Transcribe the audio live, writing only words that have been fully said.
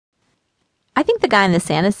I think the guy in the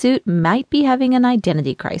Santa suit might be having an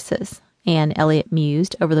identity crisis, Anne Elliot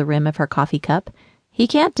mused over the rim of her coffee cup. He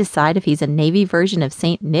can't decide if he's a Navy version of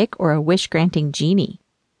St. Nick or a wish-granting genie.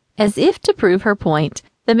 As if to prove her point,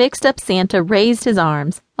 the mixed-up Santa raised his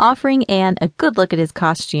arms, offering Anne a good look at his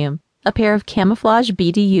costume, a pair of camouflage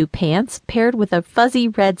BDU pants paired with a fuzzy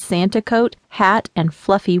red Santa coat, hat, and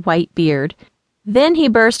fluffy white beard. Then he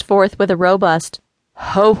burst forth with a robust,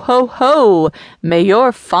 "Ho, ho, ho! May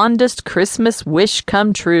your fondest Christmas wish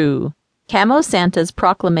come true." Camo Santa's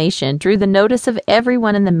proclamation drew the notice of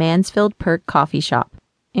everyone in the Mansfield Perk coffee shop,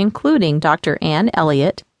 including Dr. Anne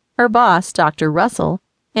Elliot, her boss, Dr. Russell,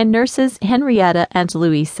 and nurses Henrietta and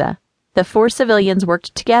Louisa. The 4 civilians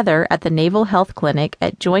worked together at the Naval Health Clinic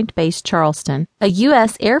at Joint Base Charleston, a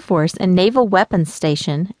U.S. Air Force and Naval Weapons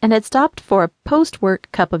Station, and had stopped for a post-work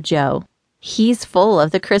cup of joe. "He's full of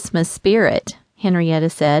the Christmas spirit," Henrietta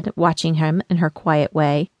said, watching him in her quiet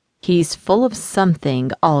way. "He's full of something,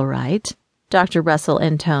 all right," Dr. Russell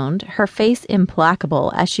intoned, her face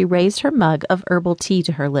implacable as she raised her mug of herbal tea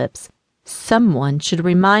to her lips. "Someone should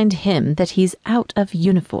remind him that he's out of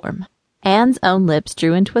uniform." Anne's own lips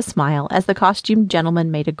drew into a smile as the costumed gentleman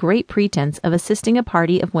made a great pretense of assisting a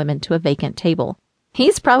party of women to a vacant table.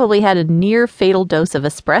 "He's probably had a near-fatal dose of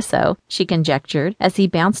espresso," she conjectured, as he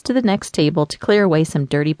bounced to the next table to clear away some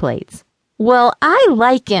dirty plates. "Well, I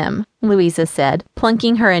like him," Louisa said,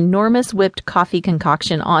 plunking her enormous whipped coffee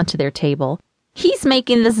concoction onto their table. "He's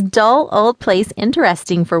making this dull old place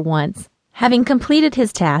interesting for once." Having completed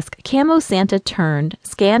his task, Camo Santa turned,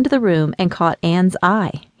 scanned the room, and caught Anne's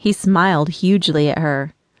eye. He smiled hugely at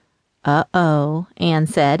her. "Uh-oh," Anne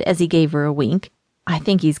said as he gave her a wink. "I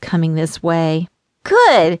think he's coming this way."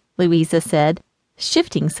 "Good," Louisa said,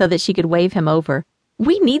 shifting so that she could wave him over.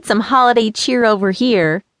 "We need some holiday cheer over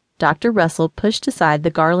here." Dr. Russell pushed aside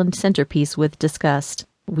the garland centerpiece with disgust.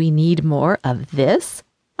 "We need more of this?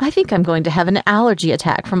 I think I'm going to have an allergy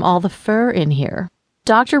attack from all the fur in here."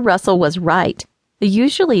 Dr. Russell was right. The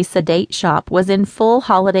usually sedate shop was in full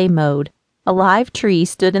holiday mode. A live tree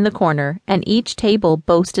stood in the corner, and each table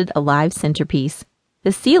boasted a live centerpiece.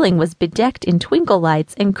 The ceiling was bedecked in twinkle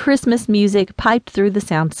lights, and Christmas music piped through the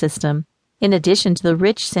sound system. In addition to the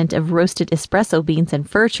rich scent of roasted espresso beans and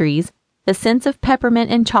fir trees, the scents of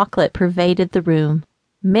peppermint and chocolate pervaded the room.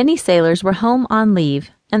 Many sailors were home on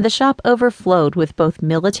leave, and the shop overflowed with both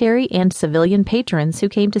military and civilian patrons who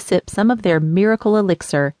came to sip some of their miracle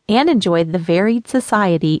elixir and enjoyed the varied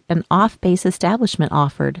society an off-base establishment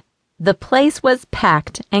offered. The place was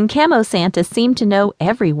packed, and Camo Santa seemed to know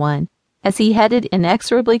everyone. As he headed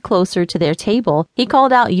inexorably closer to their table, he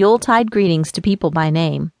called out Yuletide greetings to people by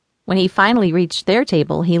name. When he finally reached their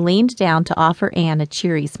table, he leaned down to offer Anne a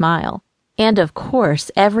cheery smile. And of course,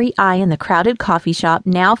 every eye in the crowded coffee shop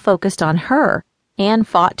now focused on her. Anne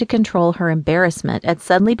fought to control her embarrassment at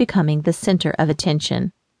suddenly becoming the center of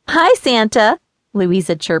attention. "Hi, Santa,"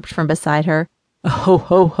 Louisa chirped from beside her. "Ho,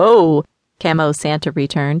 ho, ho," Camo Santa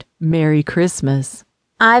returned. "Merry Christmas."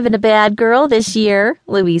 "I've been a bad girl this year,"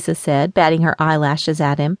 Louisa said, batting her eyelashes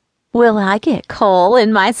at him. "Will I get coal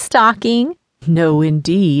in my stocking?" "No,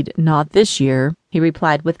 indeed, not this year," he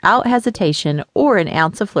replied without hesitation or an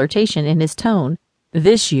ounce of flirtation in his tone.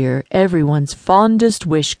 "This year, everyone's fondest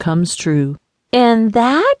wish comes true." "In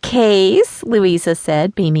that case," Louisa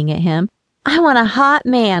said, beaming at him, "I want a hot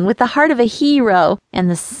man with the heart of a hero and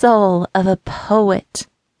the soul of a poet."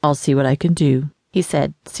 "I'll see what I can do," he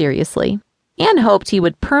said seriously. Anne hoped he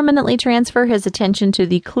would permanently transfer his attention to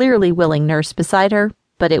the clearly willing nurse beside her,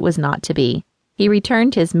 but it was not to be. He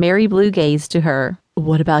returned his merry blue gaze to her.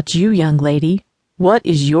 "What about you, young lady? What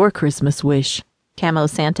is your Christmas wish?" Camo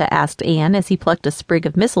Santa asked Anne as he plucked a sprig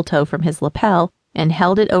of mistletoe from his lapel and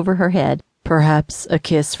held it over her head. "Perhaps a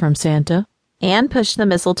kiss from Santa?" Anne pushed the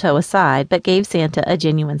mistletoe aside, but gave Santa a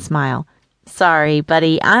genuine smile. "Sorry,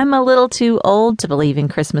 buddy, I'm a little too old to believe in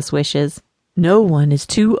Christmas wishes." "No one is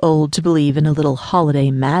too old to believe in a little holiday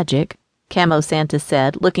magic," Camo Santa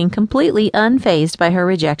said, looking completely unfazed by her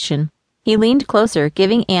rejection. He leaned closer,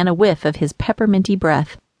 giving Anne a whiff of his pepperminty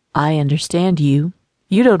breath. "I understand you.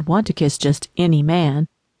 You don't want to kiss just any man.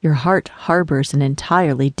 Your heart harbors an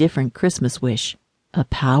entirely different Christmas wish. A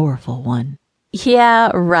powerful one."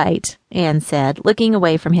 "Yeah, right," Anne said, looking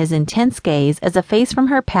away from his intense gaze as a face from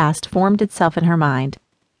her past formed itself in her mind.